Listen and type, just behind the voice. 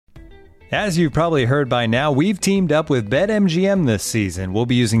As you've probably heard by now, we've teamed up with BetMGM this season. We'll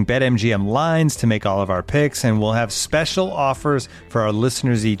be using BetMGM lines to make all of our picks, and we'll have special offers for our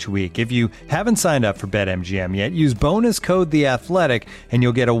listeners each week. If you haven't signed up for BetMGM yet, use bonus code The Athletic, and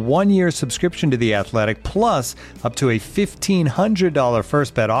you'll get a 1-year subscription to The Athletic, plus up to a $1,500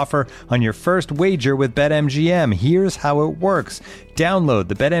 first bet offer on your first wager with BetMGM. Here's how it works. Download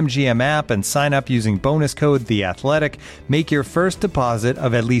the BetMGM app and sign up using bonus code The Athletic. Make your first deposit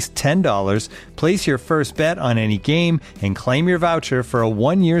of at least $10. Place your first bet on any game and claim your voucher for a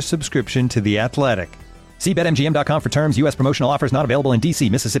 1-year subscription to The Athletic. See BetMGM.com for terms. U.S. promotional offers not available in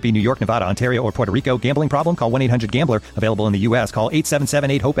D.C., Mississippi, New York, Nevada, Ontario, or Puerto Rico. Gambling problem? Call 1-800-GAMBLER. Available in the U.S. Call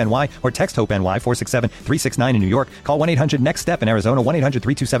 877-8-HOPE-NY or text HOPE-NY 467-369 in New York. Call 1-800-NEXT-STEP in Arizona.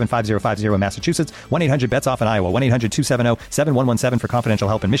 1-800-327-5050 in Massachusetts. 1-800-BETS-OFF in Iowa. 1-800-270-7117 for confidential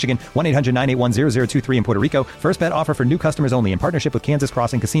help in Michigan. 1-800-981-0023 in Puerto Rico. First bet offer for new customers only in partnership with Kansas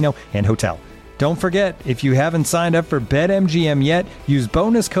Crossing Casino and Hotel. Don't forget, if you haven't signed up for BetMGM yet, use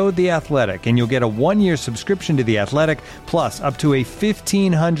bonus code The Athletic, and you'll get a 1-year subscription to The Athletic, plus up to a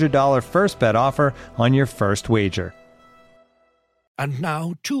 $1,500 first bet offer on your first wager. And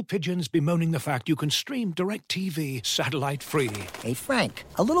now, two pigeons bemoaning the fact you can stream DirecTV satellite-free. Hey, Frank,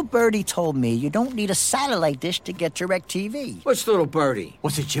 a little birdie told me you don't need a satellite dish to get DirecTV. What's little birdie?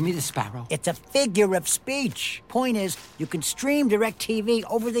 Was it Jimmy the Sparrow? It's a figure of speech. Point is, you can stream DirecTV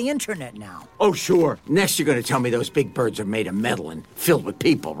over the internet now. Oh, sure. Next you're going to tell me those big birds are made of metal and filled with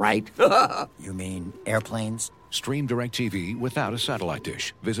people, right? You mean airplanes? Stream DirecTV without a satellite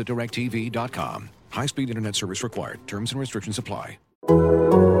dish. Visit DirecTV.com. High-speed internet service required. Terms and restrictions apply.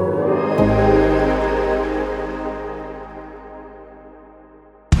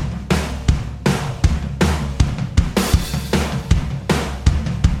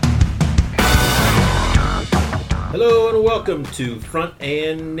 Hello and welcome to Front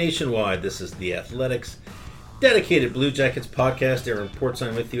and Nationwide. This is The Athletics dedicated Blue Jackets podcast. Aaron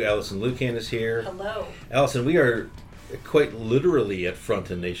Portzline with you. Allison Lucan is here. Hello. Allison, we are quite literally at Front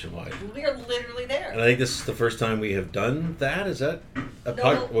and Nationwide. We are literally there. And I think this is the first time we have done that. Is that a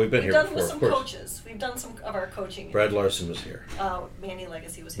No, we've been here done before, with some of course. coaches. We've done some of our coaching. Brad Larson was here. Manny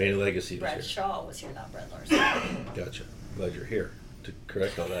Legacy was here. Manny Legacy was Brad here. Shaw was here, not Brad Larson. Gotcha. Glad you're here to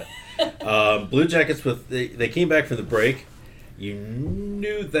correct all that. Blue Jackets, they came back from the break. You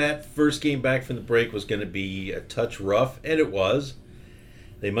knew that first game back from the break was going to be a touch rough, and it was.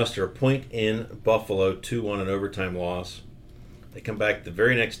 They muster a point in Buffalo, 2-1 an overtime loss. They come back the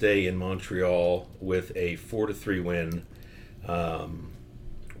very next day in Montreal with a 4-3 win.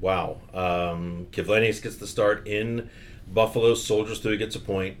 Kivlenieks gets the start in Buffalo. Soldiers 3 gets a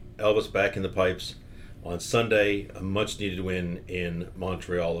point. Elvis back in the pipes. On Sunday, a much-needed win in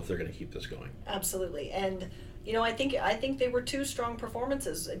Montreal if they're going to keep this going. Absolutely. And, you know, I think they were two strong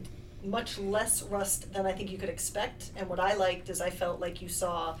performances. Much less rust than I think you could expect. And what I liked is I felt like you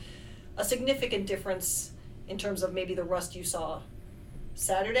saw a significant difference in terms of maybe the rust you saw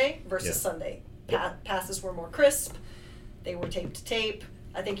Saturday versus Sunday. Passes were more crisp. They were tape to tape.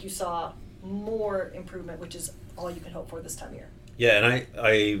 I think you saw more improvement, which is all you can hope for this time of year. Yeah, and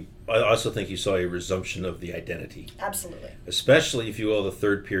I also think you saw a resumption of the identity. Absolutely. Especially, if you will, the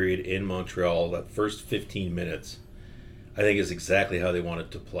third period in Montreal, that first 15 minutes, I think is exactly how they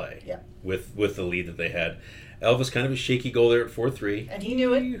wanted to play. Yeah. With the lead that they had. Elvis kind of a shaky goal there at 4-3. And he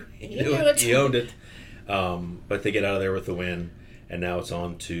knew it. He knew it. He owned it. But they get out of there with the win, and now it's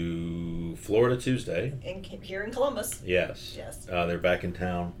on to Florida Tuesday. Here in Columbus. Yes. Yes. They're back in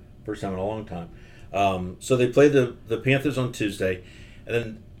town, first time in a long time. So they play the Panthers on Tuesday, and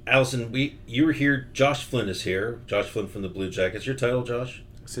then Allison, you were here. Josh Flynn is here. Josh Flynn from the Blue Jackets. Your title, Josh?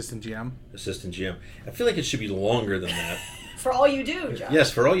 Assistant GM. Assistant GM. I feel like it should be longer than that. For all you do, Josh.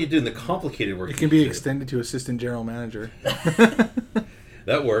 Yes, for all you do in the complicated work. It can be extended to assistant general manager.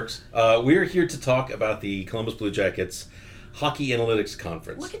 That works. We are here to talk about the Columbus Blue Jackets Hockey Analytics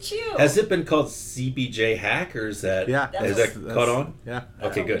Conference. Look at you. Has it been called CBJ Hack, or is that has that caught on? Yeah.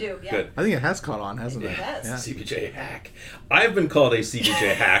 Okay, good. Good. I think it has caught on, hasn't it? It has. Yeah. CBJ Hack. I've been called a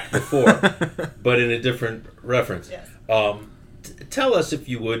CBJ Hack before, but in a different reference. Yes. Tell us, if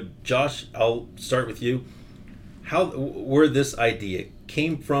you would, Josh. I'll start with you. Where this idea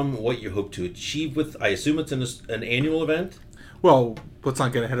came from, what you hope to achieve with. I assume it's an annual event. Well, let's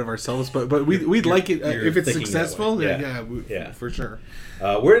not get ahead of ourselves, but we'd like it if it's successful. Yeah, for sure.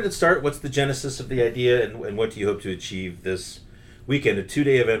 Where did it start? What's the genesis of the idea, and what do you hope to achieve this weekend? A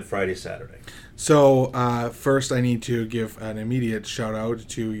 2-day event, Friday, Saturday. So first, I need to give an immediate shout out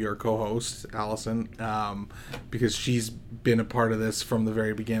to your co-host Allison, because she's been a part of this from the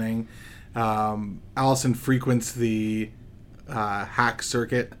very beginning. Allison frequents the hack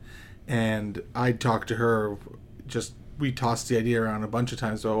circuit, And I talked to her, we tossed the idea around a bunch of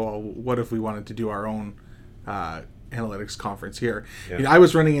times. So, well, what if we wanted to do our own analytics conference here? Yeah. You know, I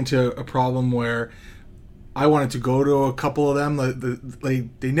was running into a problem where I wanted to go to a couple of them.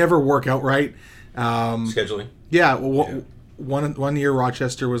 They never work out right. Scheduling. Yeah. One year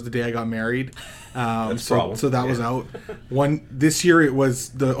Rochester was the day I got married. That's a problem. So that was out. This year it was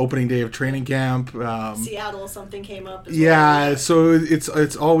the opening day of training camp. Seattle, something came up. As Yeah, well. so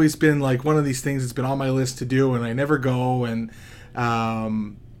it's always been like one of these things that's been on my list to do, and I never go. And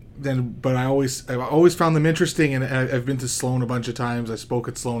but I've always found them interesting, and I've been to Sloan a bunch of times. I spoke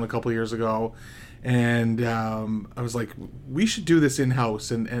at Sloan a couple of years ago, and I was like, we should do this in house,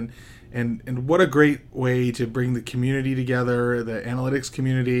 and what a great way to bring the community together, the analytics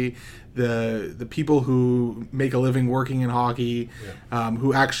community, the people who make a living working in hockey,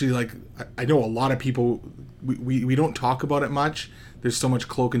 who actually, like, I know a lot of people, we don't talk about it much. There's so much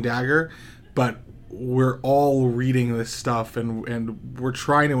cloak and dagger, but we're all reading this stuff, and we're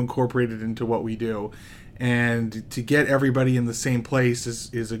trying to incorporate it into what we do. And to get everybody in the same place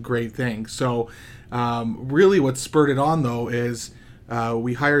is a great thing. So really what spurred it on, though, is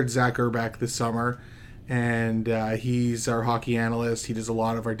we hired Zach Urbeck this summer, and he's our hockey analyst. He does a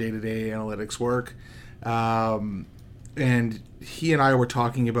lot of our day-to-day analytics work. And he and I were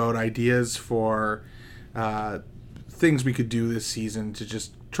talking about ideas for things we could do this season to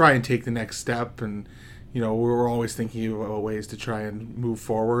just try and take the next step. And, you know, we're always thinking about ways to try and move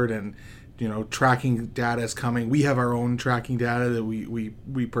forward. And, you know, tracking data is coming. We have our own tracking data that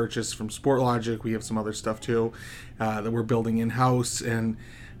we purchased from Sportlogic. We have some other stuff too that we're building in-house. And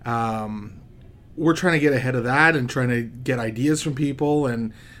we're trying to get ahead of that and trying to get ideas from people.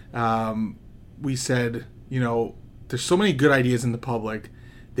 And we said, you know, there's so many good ideas in the public.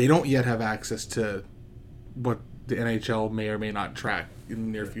 They don't yet have access to what the NHL may or may not track in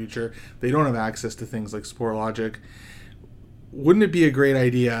the near future. They don't have access to things like Sportlogic. Wouldn't it be a great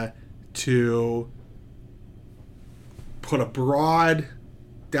idea to put a broad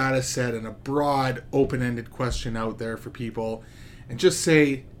data set and a broad open-ended question out there for people and just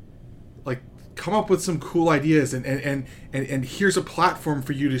say, like, come up with some cool ideas and here's a platform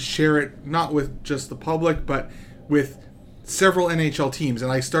for you to share it, not with just the public, but with several NHL teams.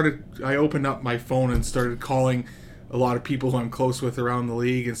 And I opened up my phone and started calling a lot of people who I'm close with around the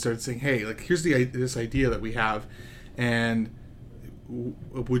league and started saying, hey, like, here's this idea that we have, and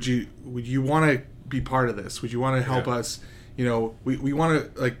would you want to be part of this? Would you want to help us? You know, we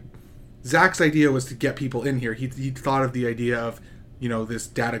want to, like, Zach's idea was to get people in here. He thought of the idea of, you know, this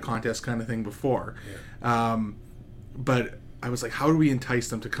data contest kind of thing before. But I was like, how do we entice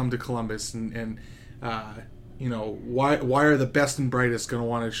them to come to Columbus and you know, why are the best and brightest going to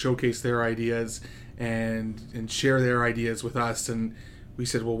want to showcase their ideas and share their ideas with us? And we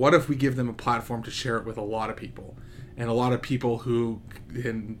said, well, what if we give them a platform to share it with a lot of people, and a lot of people who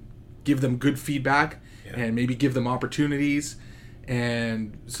can give them good feedback and maybe give them opportunities.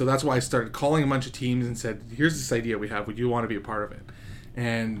 And so that's why I started calling a bunch of teams and said, here's this idea we have. Would you want to be a part of it?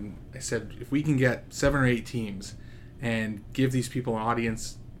 And I said, if we can get 7 or 8 teams and give these people an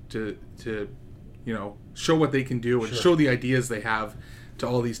audience to you know, show what they can do and show the ideas they have to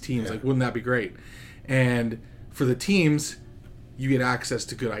all these teams, like, wouldn't that be great? And for the teams, you get access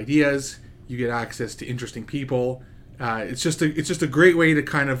to good ideas, you get access to interesting people. It's just a great way to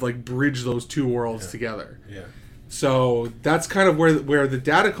kind of, like, bridge those two worlds together. So that's kind of where the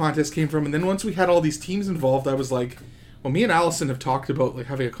data contest came from. And then once we had all these teams involved, I was like, well, me and Allison have talked about, like,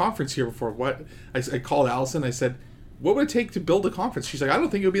 having a conference here before. I called Allison. I said, what would it take to build a conference? She's like, I don't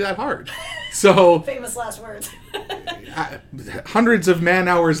think it would be that hard. So famous last words. Hundreds of man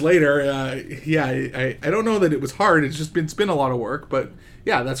hours later, I don't know that it was hard. It's been a lot of work, but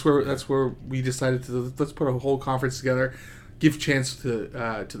yeah, that's where we decided to, let's put a whole conference together, give chance to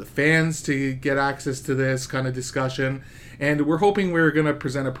the fans to get access to this kind of discussion, and we're hoping we're going to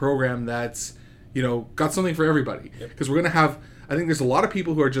present a program that's, you know, got something for everybody, because we're going to have, I think there's a lot of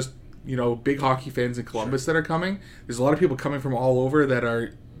people who are just, you know, big hockey fans in Columbus that are coming. There's a lot of people coming from all over that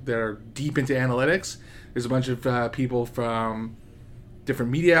are deep into analytics. There's a bunch of people from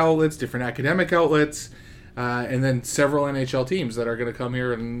different media outlets, different academic outlets, and then several NHL teams that are going to come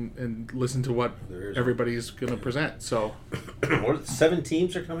here and listen to what everybody's going to present. So, 7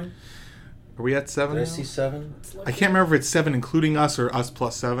 teams are coming? Are we at 7 Did I now? see 7? I can't remember if it's 7 including us or us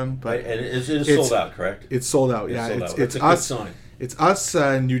plus 7. But and it's sold out, correct? It's sold out, yeah. Sold out. It's That's a us. good sign. It's us,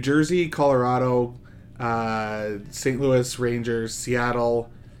 New Jersey, Colorado, St. Louis, Rangers, Seattle,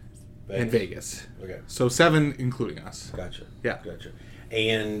 and Vegas. Okay. So 7 including us. Gotcha. Yeah. Gotcha.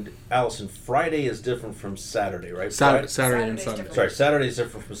 And Allison, Friday is different from Saturday, right? Saturday and Saturday's Sunday. different. Sorry, Saturday is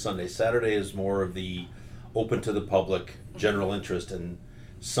different from Sunday. Saturday is more of the open to the public, general interest, and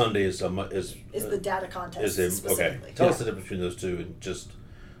Sunday is the data contest okay. specifically. Tell us the difference between those two, and just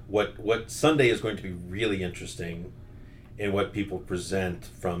what Sunday is going to be really interesting, and what people present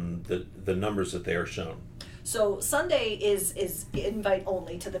from the numbers that they are shown. So Sunday is invite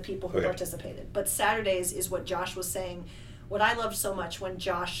only to the people who Okay. participated, but Saturdays is what Josh was saying. What I loved so much when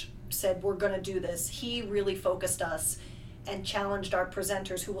Josh said we're going to do this, he really focused us and challenged our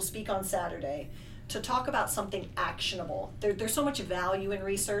presenters who will speak on Saturday to talk about something actionable. There's so much value in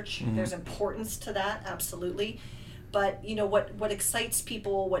research. There's importance to that, absolutely. But you know what excites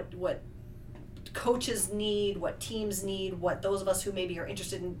people, what coaches need, what teams need, what those of us who maybe are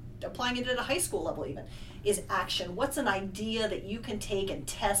interested in applying it at a high school level even, is action. What's an idea that you can take and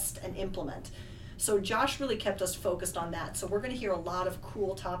test and implement? So Josh really kept us focused on that. So we're going to hear a lot of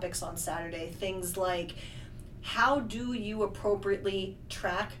cool topics on Saturday. Things like, how do you appropriately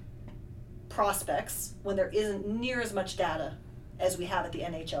track prospects when there isn't near as much data as we have at the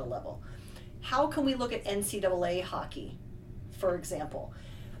NHL level? How can we look at NCAA hockey, for example?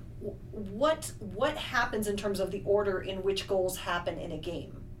 What happens in terms of the order in which goals happen in a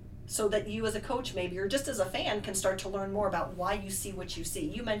game? So that you as a coach maybe, or just as a fan, can start to learn more about why you see what you see.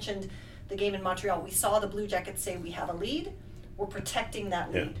 You mentioned the game in Montreal. We saw the Blue Jackets say, we have a lead, we're protecting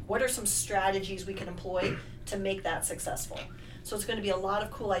that lead. Yeah. What are some strategies we can employ to make that successful? So it's going to be a lot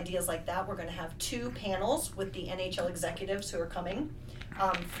of cool ideas like that. We're going to have 2 panels with the NHL executives who are coming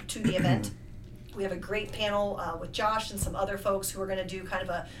to the event. We have a great panel with Josh and some other folks who are going to do kind of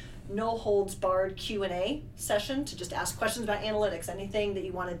a no-holds-barred Q&A session to just ask questions about analytics, anything that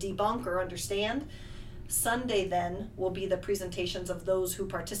you want to debunk or understand. Sunday then will be the presentations of those who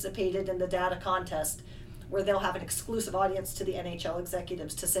participated in the data contest, where they'll have an exclusive audience to the NHL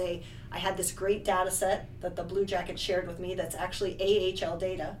executives to say, I had this great data set that the Blue Jackets shared with me that's actually AHL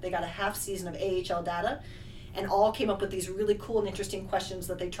data. They got a half season of AHL data and all came up with these really cool and interesting questions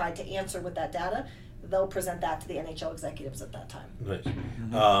that they tried to answer with that data. They'll present that to the NHL executives at that time.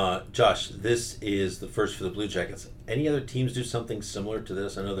 Nice. Josh, this is the first for the Blue Jackets. Any other teams do something similar to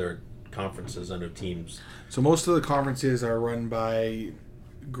this? I know there are conferences, I know teams. So most of the conferences are run by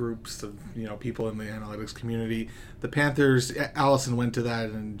groups of people in the analytics community. The Panthers, Allison went to that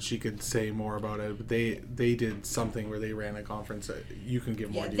and she could say more about it, but they did something where they ran a conference. You can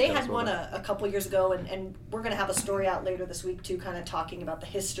give more details. They had about one that. a couple years ago, and we're going to have a story out later this week too, kind of talking about the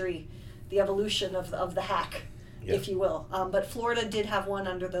history, the evolution of the hack, if you will. But Florida did have one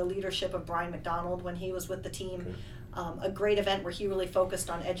under the leadership of Brian McDonald when he was with the team. A great event where he really focused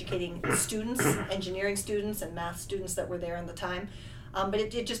on educating students, engineering students and math students that were there in the time. But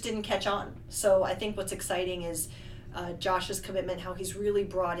it just didn't catch on. So I think what's exciting is Josh's commitment, how he's really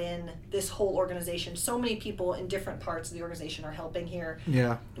brought in this whole organization. So many people in different parts of the organization are helping here.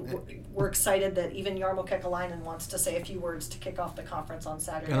 Yeah. We're excited that even Jarmo Kekalainen wants to say a few words to kick off the conference on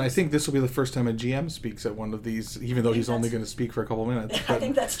Saturday. And I think this will be the first time a GM speaks at one of these, even though he's only that's- going to speak for a couple minutes. I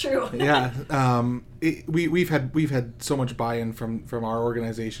think that's true. Yeah, we've had so much buy-in from our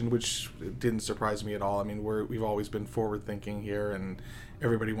organization, which didn't surprise me at all. I mean, we've always been forward thinking here, and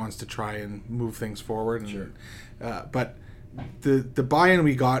everybody wants to try and move things forward. And, Sure. But the buy-in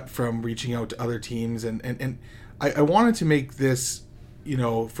we got from reaching out to other teams, and I wanted to make this,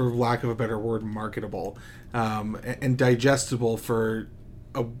 for lack of a better word, marketable and digestible for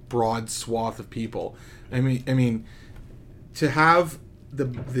a broad swath of people. I mean, to have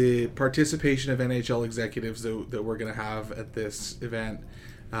the participation of NHL executives that we're going to have at this event,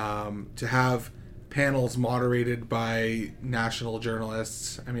 to have panels moderated by national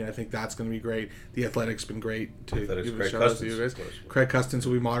journalists. I mean, I think that's going to be great. The Athletic's been great to give a shout out to you guys. Craig Custance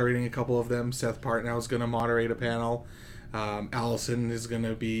will be moderating a couple of them. Seth Partnow is going to moderate a panel. Allison is going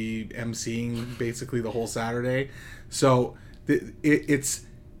to be emceeing basically the whole Saturday. So it's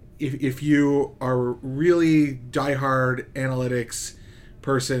if you are really diehard analytics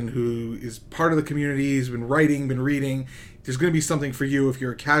person who is part of the community, has been writing, been reading, there's going to be something for you. If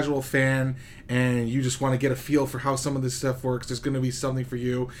you're a casual fan and you just want to get a feel for how some of this stuff works, there's going to be something for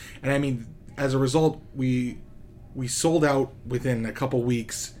you. And I mean, as a result, we sold out within a couple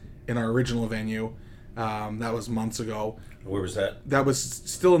weeks in our original venue. That was months ago. Where was that? That was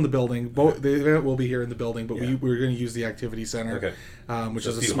still in the building. The event will be here in the building, but Yeah. we're going to use the activity center, which So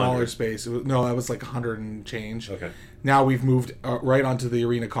is a a few smaller hundred. space. No, that was like 100 and change. Okay. Now we've moved right onto the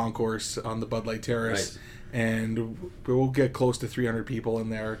arena concourse on the Bud Light Terrace. Nice. and we'll get close to 300 people in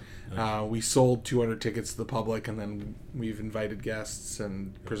there. We sold 200 tickets to the public, and then we've invited guests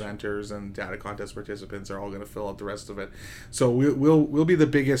and presenters and data contest participants are all going to fill out the rest of it. So we'll be the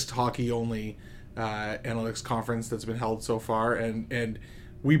biggest hockey only analytics conference that's been held so far, and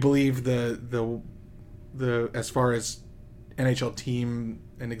we believe the as far as NHL team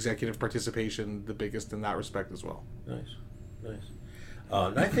and executive participation, the biggest in that respect as well. Nice.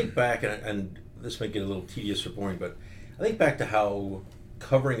 And I think back, and this might get a little tedious or boring, but I think back to how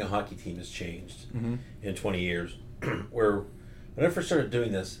covering a hockey team has changed in 20 years. Where when I first started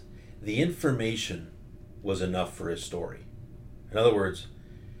doing this, the information was enough for a story. In other words,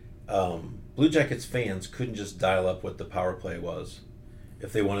 Blue Jackets fans couldn't just dial up what the power play was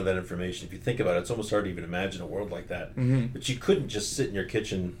if they wanted that information. If you think about it, it's almost hard to even imagine a world like that. But you couldn't just sit in your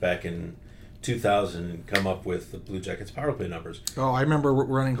kitchen back in 2000 and come up with the Blue Jackets power play numbers. Oh, I remember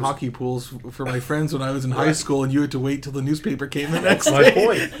running hockey pools for my friends when I was in high school, and you had to wait till the newspaper came the next day. That's my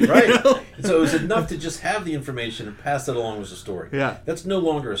point, right? You know? And so it was enough to just have the information and pass it along as a story. Yeah. That's no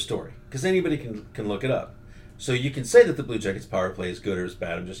longer a story, because anybody can look it up. So you can say that the Blue Jackets power play is good or is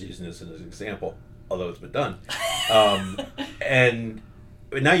bad. I'm just using this as an example, although it's been done. And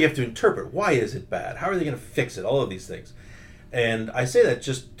now you have to interpret, why is it bad? How are they going to fix it? All of these things. And I say that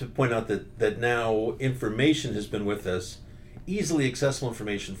just to point out that now information has been with us, easily accessible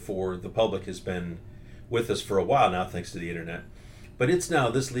information for the public has been with us for a while now, thanks to the internet. But it's now,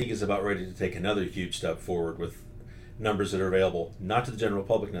 this league is about ready to take another huge step forward with numbers that are available, not to the general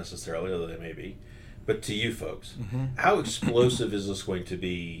public necessarily, although they may be, but to you folks. How explosive is this going to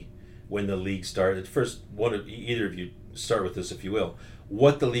be when the league starts? First, either of you start with this, if you will.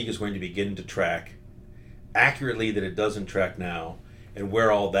 What the league is going to begin to track accurately that it doesn't track now, and where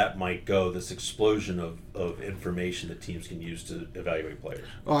all that might go, this explosion of information that teams can use to evaluate players.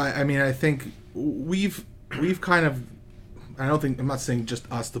 Well, I mean, I think we've kind of, I'm not saying just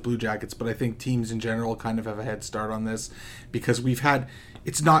us, the Blue Jackets, but I think teams in general kind of have a head start on this, because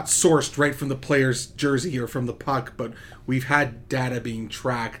it's not sourced right from the player's jersey or from the puck, but we've had data being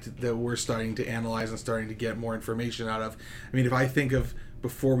tracked that we're starting to analyze and starting to get more information out of. I mean, if I think of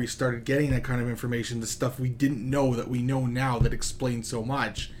before we started getting that kind of information, the stuff we didn't know that we know now that explains so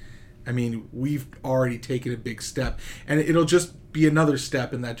much, I mean, we've already taken a big step, and it'll just be another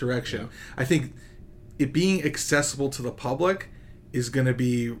step in that direction. Yeah. I think it being accessible to the public is going to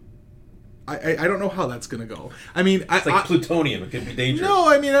be, I don't know how that's going to go. I mean, it's like plutonium. It could be dangerous. No,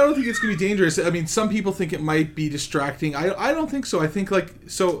 I mean, I don't think it's going to be dangerous. I mean, some people think it might be distracting. I don't think so. I think,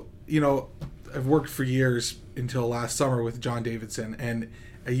 I've worked for years until last summer with John Davidson, and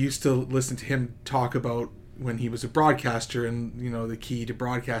I used to listen to him talk about when he was a broadcaster and, the key to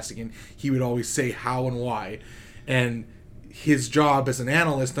broadcasting, and he would always say how and why. And his job as an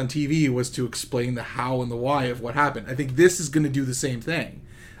analyst on TV was to explain the how and the why of what happened. I think this is going to do the same thing.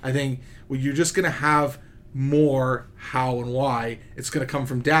 I think you're just going to have more how and why. It's going to come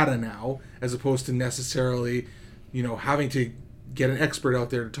from data now, as opposed to necessarily, having to get an expert out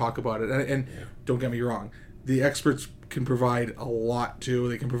there to talk about it. And don't get me wrong, the experts can provide a lot too.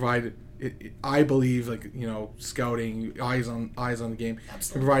 They can provide, I believe, scouting, eyes on the game.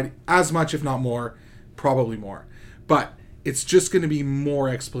 Absolutely. Can provide as much, if not more, probably more. But it's just going to be more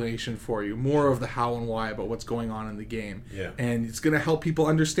explanation for you, more of the how and why about what's going on in the game. Yeah. And it's going to help people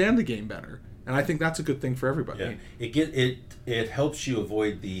understand the game better. And I think that's a good thing for everybody. Yeah. It helps you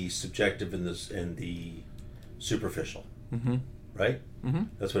avoid the subjective and the superficial. Mm-hmm. Right? Mm-hmm.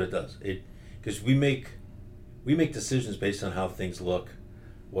 That's what it does. Because we make decisions based on how things look,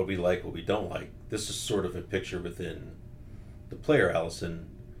 what we like, what we don't like. This is sort of a picture within the player, Allison,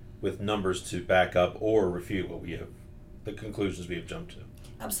 with numbers to back up or refute what we have, the conclusions we have jumped to.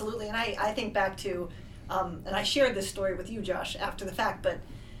 Absolutely, and I think back to, and I shared this story with you, Josh, after the fact,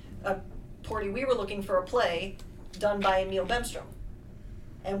 but Porty, we were looking for a play done by Emil Bemstrom.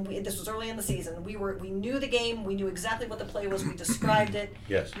 And this was early in the season. We knew the game. We knew exactly what the play was. We described it.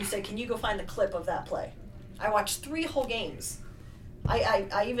 Yes. You said, can you go find the clip of that play? I watched 3 whole games.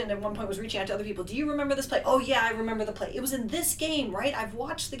 I even at one point was reaching out to other people. Do you remember this play? Oh, yeah, I remember the play. It was in this game, right? I've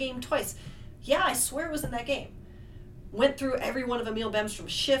watched the game twice. Yeah, I swear it was in that game. Went through every one of Emil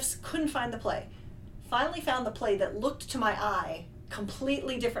Bemstrom's shifts. Couldn't find the play. Finally found the play that looked to my eye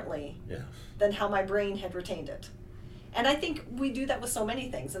completely differently than how my brain had retained it. And I think we do that with so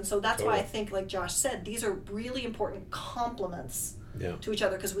many things. And so that's why I think, like Josh said, these are really important complements to each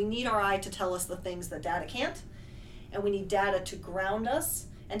other, because we need our eye to tell us the things that data can't, and we need data to ground us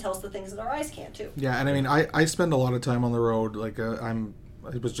and tell us the things that our eyes can't too. Yeah, and I mean, I spend a lot of time on the road.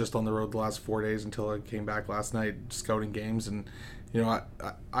 I was just on the road the last 4 days until I came back last night, scouting games, and you know,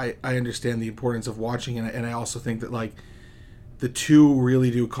 I understand the importance of watching, and I also think that like the two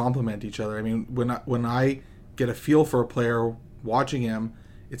really do complement each other. I mean, when I get a feel for a player watching him,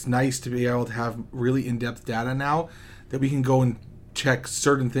 it's nice to be able to have really in-depth data now that we can go and check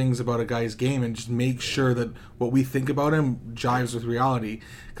certain things about a guy's game and just make sure that what we think about him jives with reality,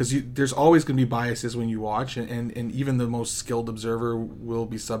 because there's always going to be biases when you watch, and even the most skilled observer will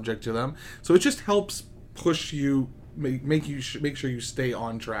be subject to them. So it just helps push you, make sure you stay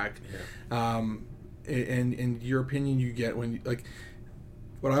on track. And your opinion you get when you, like,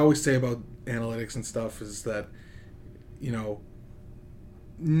 what I always say about analytics and stuff is that, you know,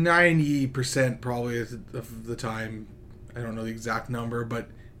 90% probably of the time, I don't know the exact number, but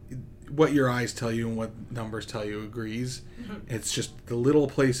what your eyes tell you and what numbers tell you agrees. It's just the little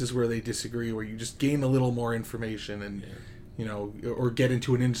places where they disagree, where you just gain a little more information and, you know, or get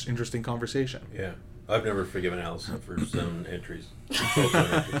into an interesting conversation. Yeah. I've never forgiven Allison for zone entries.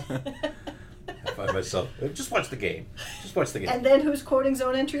 I find myself, just watch the game. Just watch the game. And then who's quoting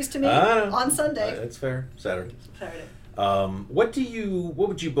zone entries to me on Sunday? That's fair. Saturday. Saturday. What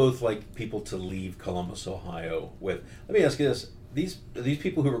would you both like people to leave Columbus, Ohio with? Let me ask you this. These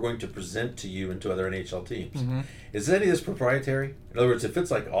people who are going to present to you and to other NHL teams, is any of this proprietary? In other words, if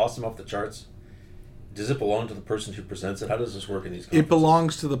it's like awesome off the charts, does it belong to the person who presents it? How does this work in these conferences? It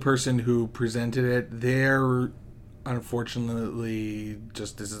belongs to the person who presented it. They're, unfortunately,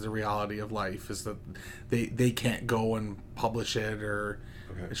 just this is the reality of life, is that they can't go and publish it or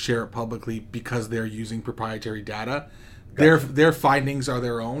share it publicly because they're using proprietary data. Gotcha. Their findings are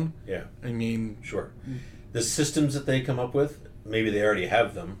their own. Yeah. I mean... Sure. The systems that they come up with, maybe they already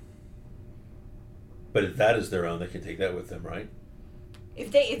have them, but if that is their own, they can take that with them, right?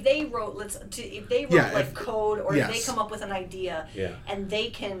 If they wrote code, or if they come up with an idea, and they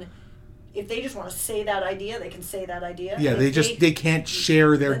can, if they just want to say that idea, they can say that idea. Yeah, they can't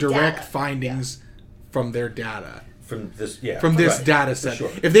share their direct findings from their data. From this data set.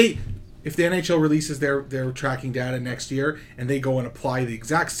 Sure. If the NHL releases their tracking data next year and they go and apply the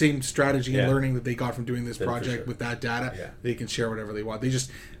exact same strategy and learning that they got from doing this project with that data, they can share whatever they want.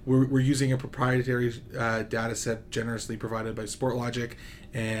 We're using a proprietary data set generously provided by Sportlogic,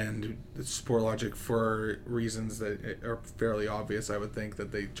 and Sportlogic, for reasons that are fairly obvious, I would think,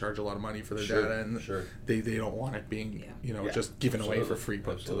 that they charge a lot of money for their data, and they don't want it being just given away for free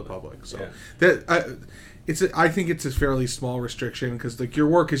to the public. So I think it's a fairly small restriction, because like your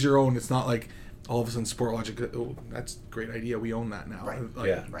work is your own. It's not like all of a sudden Sportlogic, oh, that's a great idea, we own that now.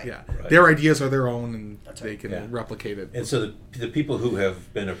 Right. Their ideas are their own, and they can replicate it. And so the people who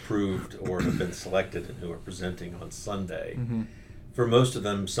have been approved or have been selected and who are presenting on Sunday, for most of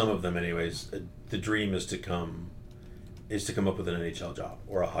them, some of them anyways, the dream is to come up with an NHL job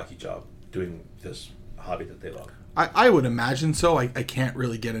or a hockey job doing this hobby that they love. I would imagine so. I can't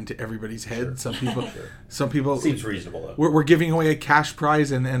really get into everybody's head. Some people seems reasonable though. We're giving away a cash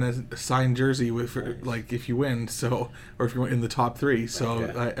prize and a signed jersey with like if you win, or if you're in the top 3.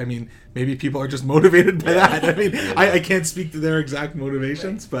 So I mean, maybe people are just motivated by that. I mean, I can't speak to their exact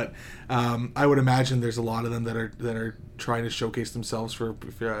motivations, but I would imagine there's a lot of them that are trying to showcase themselves for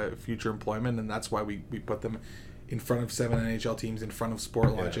future employment, and that's why we put them in front of 7 NHL teams, in front of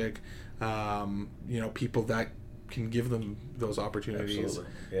Sportlogic. People that can give them those opportunities.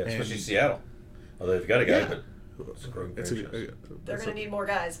 Absolutely. Yeah, especially Seattle. Although they've got a guy, but it's a growing they're going to need more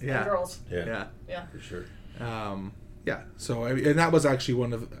guys and girls. Yeah, for sure. So and that was actually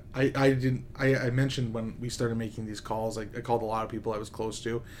one of I mentioned when we started making these calls. I called a lot of people I was close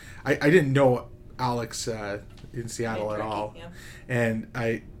to. I didn't know Alex in Seattle at all, and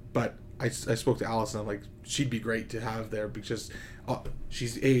I spoke to Allison. I'm like, she'd be great to have there, because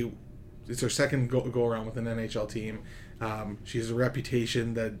it's her second go around with an NHL team. She has a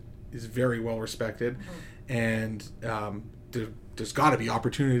reputation that is very well respected, and there's got to be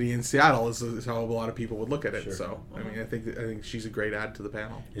opportunity in Seattle. Is how a lot of people would look at it. Sure. So I mean, I think she's a great add to the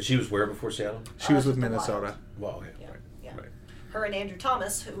panel. And she was where before Seattle? She was with Minnesota. Wow. Okay. Right. Her and Andrew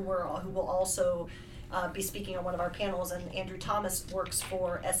Thomas, who will also be speaking on one of our panels, and Andrew Thomas works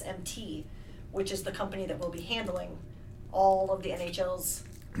for SMT, which is the company that will be handling all of the NHL's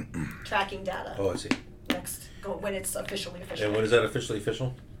tracking data. Oh, I see. When it's officially official. And when is that officially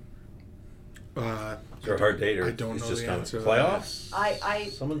official? Is there a hard date, or I don't know just the kind answer of to that.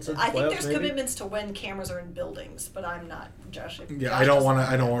 playoffs? Someone said I think there's maybe? commitments to when cameras are in buildings, but I'm not, Josh. I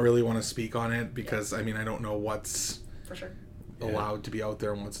don't really want to speak on it, because I mean, I don't know what's for sure allowed to be out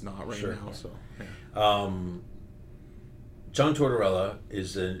there and what's not right now. So John Tortorella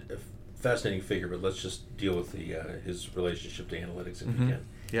is a fascinating figure, but let's just deal with his relationship to analytics if we can.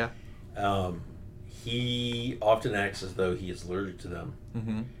 Yeah. he often acts as though he is allergic to them,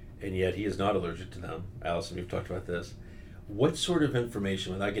 and yet he is not allergic to them. Allison, we've talked about this. What sort of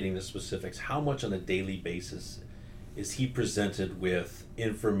information, without getting into specifics, how much on a daily basis is he presented with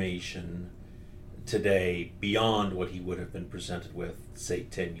information today beyond what he would have been presented with, say,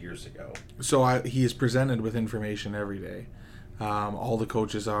 10 years ago? So he is presented with information every day. All the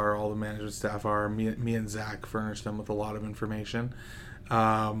coaches are, all the management staff are. Me and Zach furnish them with a lot of information.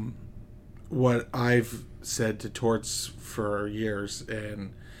 What I've said to Torts for years,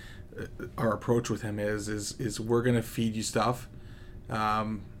 and our approach with him is we're going to feed you stuff.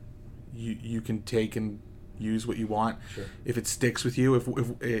 You can take and use what you want. Sure. If it sticks with you,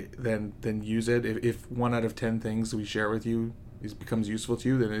 then use it. If 1 out of 10 things we share with you becomes useful to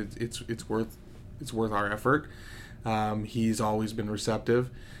you, then it's worth our effort. He's always been receptive.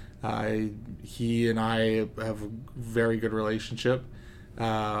 He and I have a very good relationship,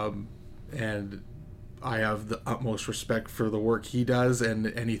 and I have the utmost respect for the work he does, and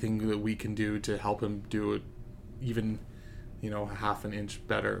anything that we can do to help him do it even, half an inch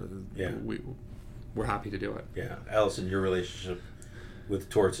better. Yeah. We're happy to do it. Yeah. Allison, your relationship with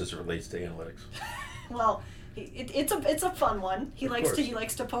Torts as it relates to analytics? Well, it's a fun one. He likes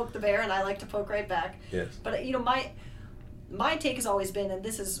to poke the bear, and I like to poke right back. Yes. But my take has always been, and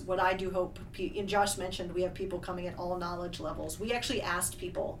this is what I do hope. And Josh mentioned we have people coming at all knowledge levels. We actually asked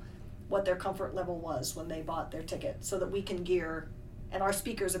people what their comfort level was when they bought their ticket, so that we can gear, and our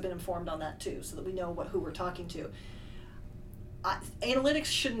speakers have been informed on that too, so that we know who we're talking to. Analytics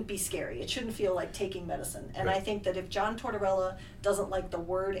shouldn't be scary. It shouldn't feel like taking medicine. And right. I think that if John Tortorella doesn't like the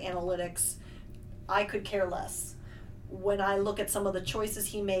word analytics, I could care less. When I look at some of the choices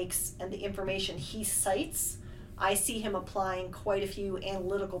he makes and the information he cites, I see him applying quite a few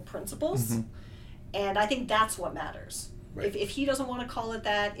analytical principles. Mm-hmm. And I think that's what matters. Right. If he doesn't want to call it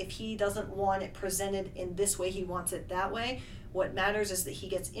that, if he doesn't want it presented in this way, he wants it that way, what matters is that he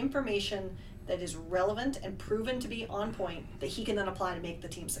gets information that is relevant and proven to be on point that he can then apply to make the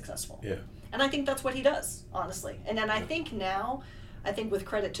team successful. Yeah. And I think that's what he does, honestly. And then I think with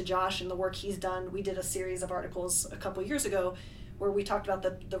credit to Josh and the work he's done, we did a series of articles a couple years ago where we talked about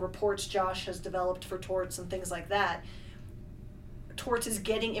the reports Josh has developed for Torts and things like that. Torts is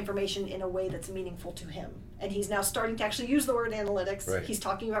getting information in a way that's meaningful to him. And he's now starting to actually use the word analytics. Right. He's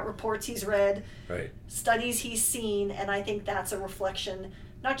talking about reports he's read, right. studies he's seen, and I think that's a reflection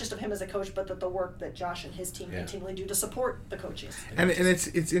not just of him as a coach, but that the work that Josh and his team continually do to support the coaches. And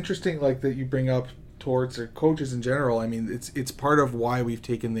it's interesting, like, that you bring up Torts or coaches in general. I mean, it's part of why we've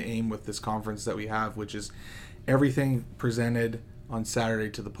taken the aim with this conference that we have, which is everything presented on Saturday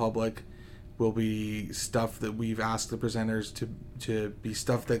to the public will be stuff that we've asked the presenters to be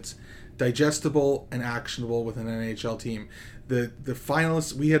stuff that's digestible and actionable with an NHL team. The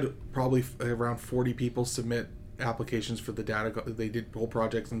finalists, we had probably around 40 people submit applications for the data. They did whole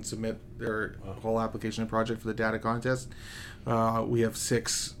projects and submit their whole application and project for the data contest. We have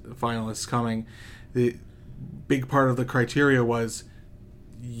 6 finalists coming. The big part of the criteria was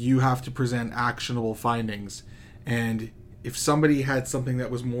you have to present actionable findings, and if somebody had something that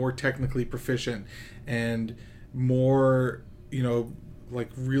was more technically proficient and more, like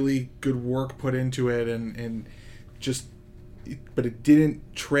really good work put into it and just, but it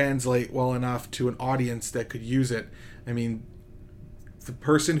didn't translate well enough to an audience that could use it. I mean, the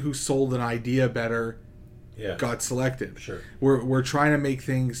person who sold an idea better got selected. Sure. We're trying to make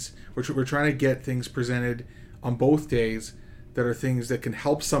things, we're trying to get things presented on both days that are things that can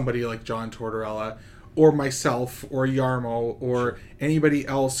help somebody like John Tortorella or myself or Jarmo or anybody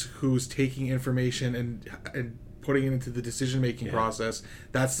else who's taking information and putting it into the decision-making process.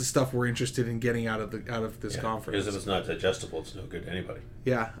 That's the stuff we're interested in getting out of this conference. Because if it's not digestible, it's no good to anybody.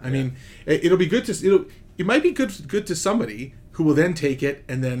 Yeah, I mean, it'll be good to it might be good to somebody who will then take it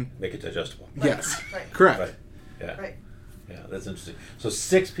and then make it digestible. Yes, right. Correct. Right. Yeah. Right. Yeah, that's interesting. So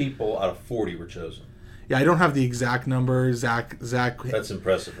 6 people out of 40 were chosen. Yeah, I don't have the exact number. Zach. That's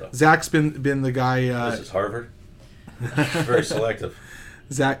impressive, though. Zach's been the guy. This is Harvard. Very selective.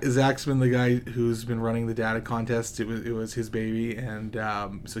 Zach's been the guy who's been running the data contest. It was his baby, and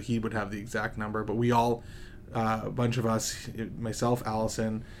so he would have the exact number. But we all, a bunch of us, myself,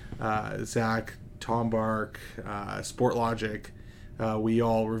 Allison, Zach, Tom Bark, Sportlogic, we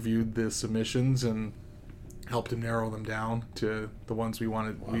all reviewed the submissions and helped him narrow them down to the ones we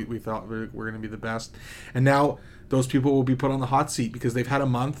wanted. Wow. We thought were going to be the best. And now those people will be put on the hot seat because they've had a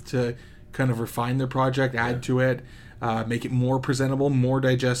month to kind of refine their project, add to it, make it more presentable, more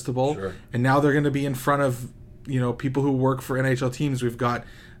digestible. Sure. And now they're going to be in front of people who work for NHL teams. We've got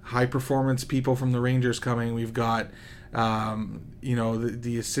high performance people from the Rangers coming. We've got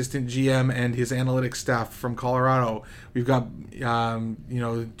the assistant GM and his analytics staff from Colorado. We've got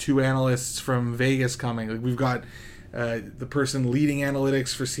 2 analysts from Vegas coming. Like, we've got the person leading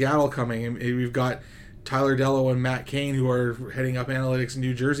analytics for Seattle coming, and we've got Tyler Dello and Matt Kane, who are heading up analytics in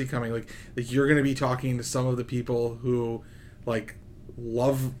New Jersey, coming. Like you're going to be talking to some of the people who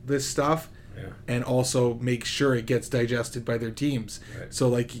love this stuff, and also make sure it gets digested by their teams. Right. So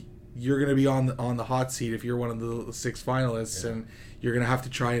you're going to be on the hot seat if you're one of the 6 finalists, and you're going to have to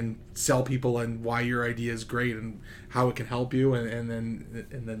try and sell people on why your idea is great and how it can help you, and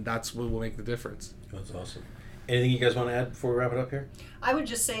then that's what will make the difference. That's awesome. Anything you guys want to add before we wrap it up here? I would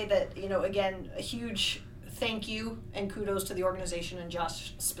just say that, again, a huge thank you and kudos to the organization and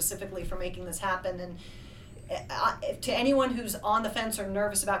Josh specifically for making this happen. And to anyone who's on the fence or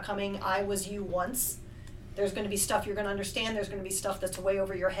nervous about coming, I was you once. There's going to be stuff you're going to understand. There's going to be stuff that's way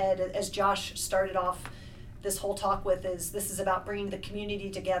over your head. As Josh started off this whole talk with, this is about bringing the community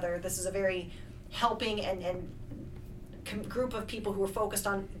together. This is a very helping and group of people who are focused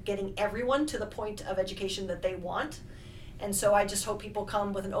on getting everyone to the point of education that they want. And so I just hope people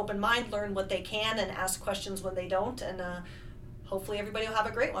come with an open mind, learn what they can, and ask questions when they don't. And hopefully everybody will have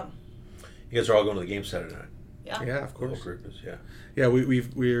a great one. You guys are all going to the game Saturday night. Yeah, of course. The whole group is, Yeah,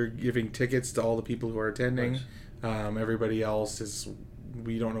 we're giving tickets to all the people who are attending. Nice. Everybody else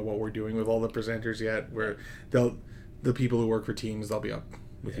we don't know what we're doing with all the presenters yet. The people who work for teams, they'll be up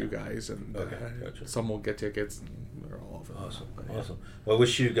with you guys, and gotcha. Some will get tickets, and they're all over. Awesome. Well, I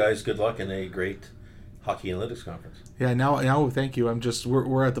wish you guys good luck in a great hockey analytics conference. Yeah, now thank you.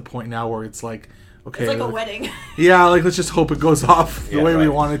 We're at the point now where it's like, okay, it's like a wedding. Yeah, let's just hope it goes off the way we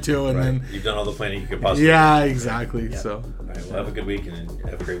want it to, and then you've done all the planning you could possibly. Yeah, exactly. Yeah. So, all right, well, have a good week and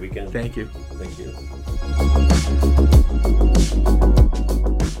have a great weekend. Thank you. Thank you.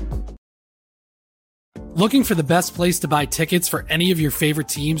 Looking for the best place to buy tickets for any of your favorite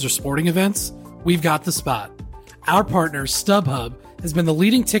teams or sporting events? We've got the spot. Our partner, StubHub, has been the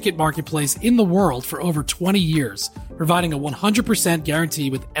leading ticket marketplace in the world for over 20 years, providing a 100%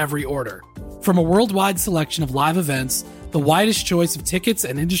 guarantee with every order. From a worldwide selection of live events, the widest choice of tickets,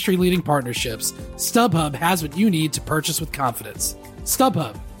 and industry-leading partnerships, StubHub has what you need to purchase with confidence.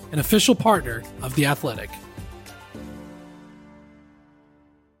 StubHub, an official partner of The Athletic.